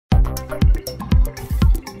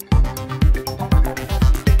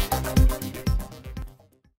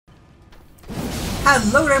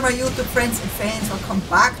Hello there my YouTube friends and fans, welcome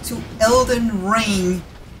back to Elden Ring.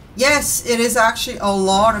 Yes, it is actually a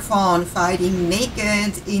lot of fun fighting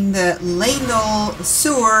naked in the Leyndell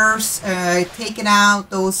sewers, taking out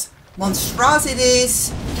those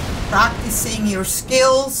monstrosities, practicing your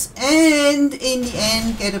skills, and in the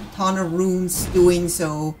end get a ton of runes doing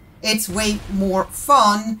so. It's way more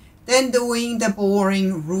fun than doing the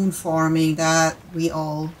boring rune farming that we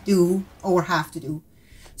all do or have to do.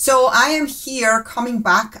 So I am here coming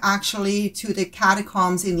back actually to the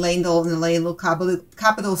catacombs in Leyndell, in the Leyndell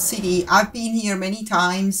capital city. I've been here many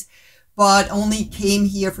times, but only came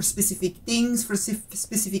here for specific things, for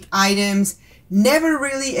specific items. Never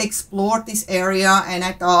really explored this area, and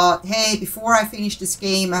I thought, hey, before I finish this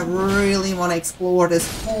game, I really want to explore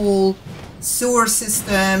this whole sewer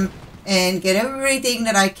system and get everything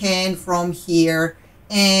that I can from here.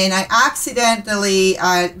 And I accidentally,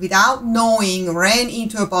 without knowing, ran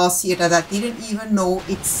into a boss here that I didn't even know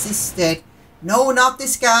existed. No, not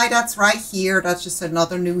this guy that's right here. That's just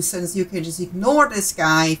another nuisance. You can just ignore this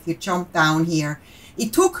guy if you jump down here.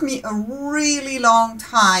 It took me a really long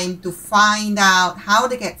time to find out how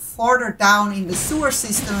to get farther down in the sewer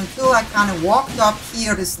system until I kind of walked up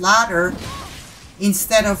here this ladder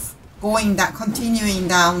instead of going that continuing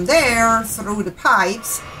down there through the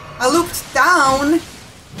pipes. I looked down.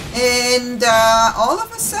 And all of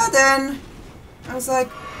a sudden, I was like,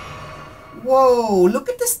 whoa, look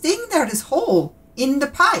at this thing there, this hole in the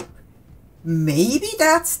pipe. Maybe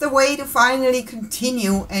that's the way to finally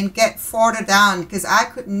continue and get farther down, because I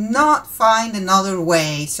could not find another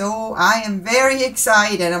way. So I am very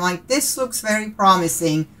excited. I'm like, this looks very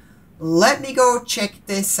promising. Let me go check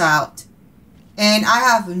this out. And I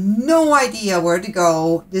have no idea where to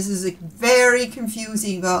go. This is very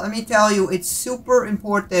confusing, but let me tell you, it's super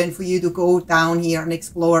important for you to go down here and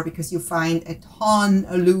explore, because you find a ton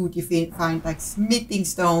of loot. You find like smithing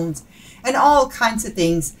stones and all kinds of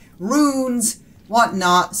things, runes,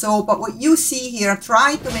 whatnot. So, but what you see here, I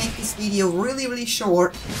tried to make this video really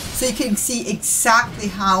short so you can see exactly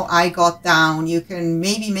how I got down. You can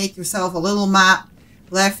maybe make yourself a little map,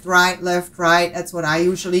 left, right. That's what I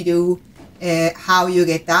usually do. How you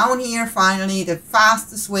get down here, finally the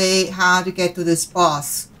fastest way how to get to this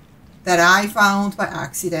boss that I found by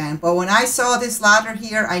accident. But when I saw this ladder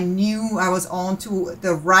here, I knew I was on to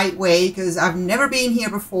the right way, because I've never been here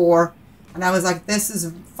before, and I was like, this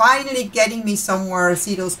is finally getting me somewhere. I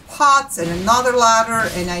see those pots and another ladder,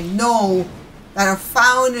 and I know that I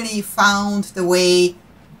finally found the way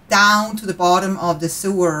down to the bottom of the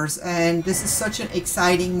sewers. And this is such an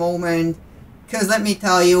exciting moment, because let me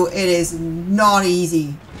tell you, it is not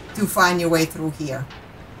easy to find your way through here.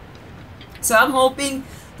 So I'm hoping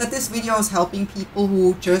that this video is helping people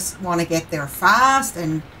who just want to get there fast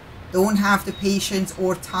and don't have the patience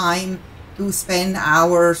or time to spend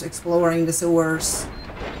hours exploring the sewers.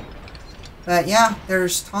 But yeah,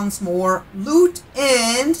 there's tons more loot,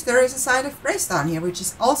 and there is a site of grace down here, which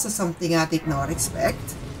is also something I did not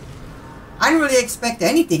expect. I didn't really expect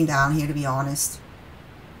anything down here, to be honest.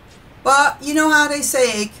 But you know how they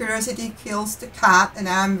say, curiosity kills the cat, and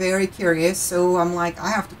I'm very curious, so I'm like, I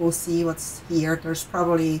have to go see what's here. There's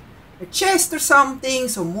probably a chest or something,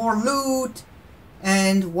 so more loot.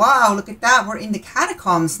 And wow, look at that, we're in the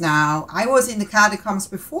catacombs now. I was in the catacombs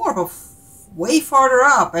before, but way farther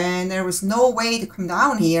up, and there was no way to come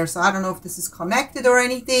down here, so I don't know if this is connected or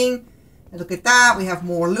anything. And look at that, we have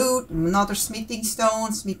more loot, another smithing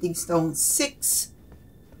stone 6,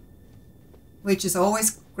 which is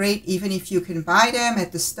always great, even if you can buy them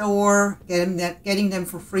at the store. Getting them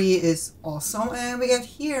for free is awesome. And we get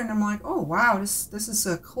here, and I'm like, oh wow, this is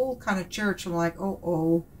a cool kind of church. I'm like,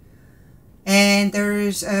 oh. And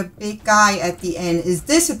there's a big guy at the end. Is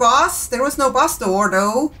this a boss? There was no boss door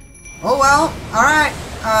though. Oh well, alright.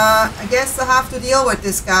 I guess I have to deal with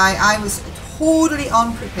this guy. I was totally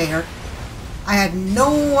unprepared. I had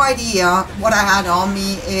no idea what I had on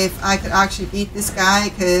me, if I could actually beat this guy,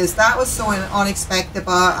 because that was so unexpected.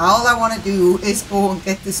 But all I want to do is go and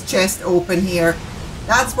get this chest open here.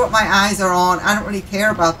 That's what my eyes are on. I don't really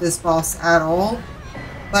care about this boss at all.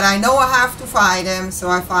 But I know I have to fight him, so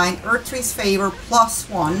I find Erdtree's Favor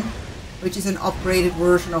 +1, which is an upgraded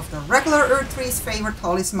version of the regular Erdtree's Favor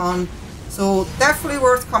talisman. So definitely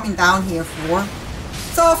worth coming down here for.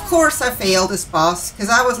 So of course I failed this boss, because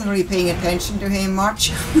I wasn't really paying attention to him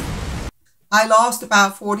much. I lost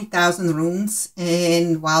about 40,000 runes,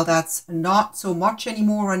 and while that's not so much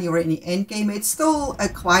anymore when you're in the end game, it's still a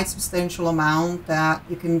quite substantial amount that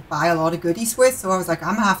you can buy a lot of goodies with. So I was like,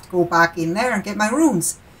 I'm gonna have to go back in there and get my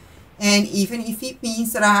runes. And even if it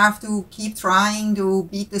means that I have to keep trying to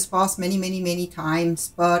beat this boss many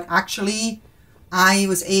times, but actually I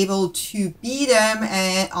was able to beat him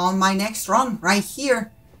on my next run right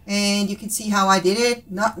here. And you can see how I did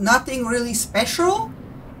it. Nothing really special,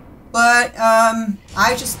 but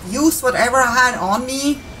I just used whatever I had on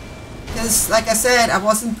me. Because, like I said, I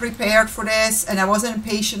wasn't prepared for this, and I wasn't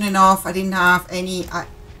patient enough. I didn't have any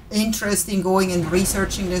interest in going and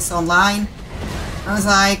researching this online. I was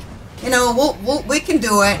like, you know, we can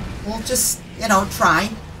do it. We'll just, you know, try.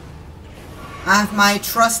 I have my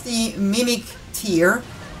trusty Mimic tier.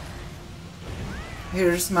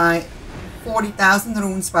 Here's my 40,000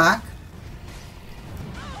 runes back.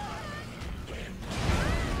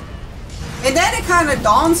 And then it kind of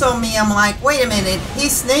dawns on me, I'm like, wait a minute,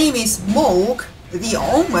 his name is Mohg, the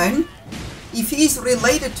Omen. If he's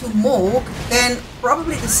related to Mohg, then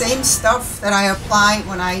probably the same stuff that I applied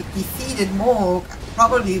when I defeated Mohg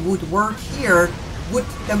probably would work here. Would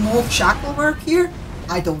the Mohg shackle work here?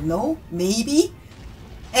 I don't know, maybe.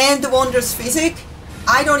 And the Wondrous Physic,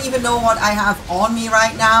 I don't even know what I have on me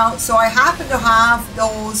right now. So I happen to have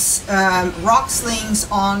those rock slings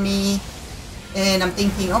on me. And I'm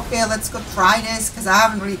thinking, okay, let's go try this, because I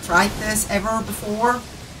haven't really tried this ever before.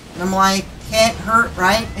 And I'm like, can't hurt,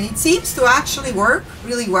 right? And it seems to actually work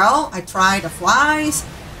really well. I tried the flies.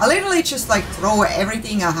 I literally just like throw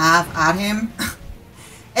everything I have at him.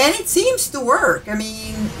 And it seems to work. I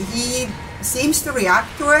mean, he seems to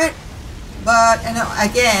react to it. But, and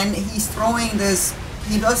again, he's throwing this,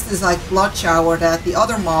 he does this like blood shower that the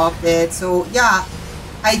other Mohg did. So yeah.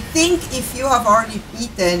 I think if you have already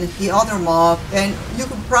beaten the other Mohg, then you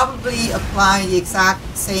could probably apply the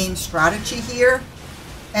exact same strategy here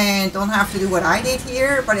and don't have to do what I did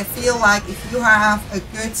here. But I feel like if you have a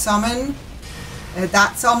good summon,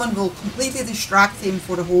 that summon will completely distract him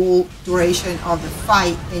for the whole duration of the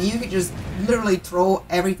fight, and you can just literally throw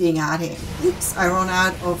everything at him. Oops, I run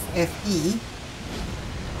out of FP.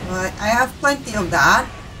 But I have plenty of that,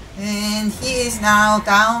 and he is now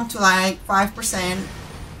down to like 5%.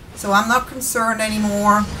 So I'm not concerned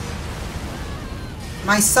anymore.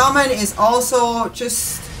 My summon is also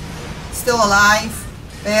just still alive,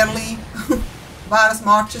 barely, about as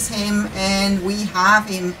much as him, and we have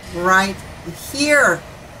him right here.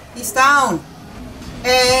 He's down.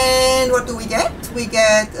 And what do we get? We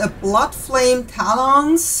get a Blood Flame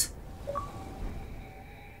Talons.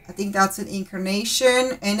 I think that's an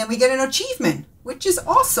incarnation, and then we get an achievement, which is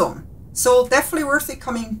awesome. So definitely worth it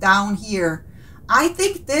coming down here. I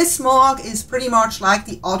think this Mohg is pretty much like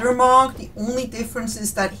the other Mohg. The only difference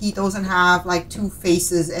is that he doesn't have like two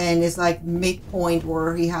faces and is like midpoint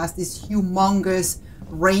where he has this humongous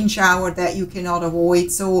rain shower that you cannot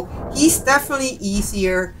avoid. So he's definitely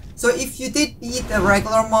easier. So if you did beat the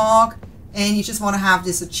regular Mohg and you just want to have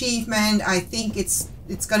this achievement, I think it's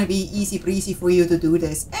going to be easy breezy for you to do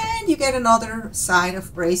this. And you get another Side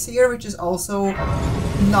of Grace here, which is also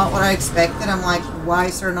not what I expected. I'm like, why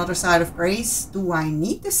is there another Side of Grace? Do I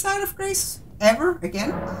need this Side of Grace ever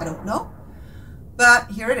again? I don't know.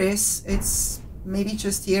 But here it is. It's maybe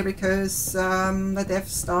just here because the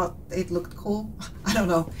devs thought it looked cool. I don't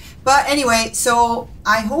know. But anyway, so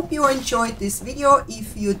I hope you enjoyed this video.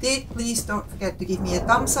 If you did, please don't forget to give me a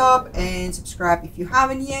thumbs up and subscribe if you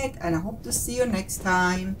haven't yet. And I hope to see you next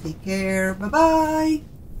time. Take care. Bye-bye.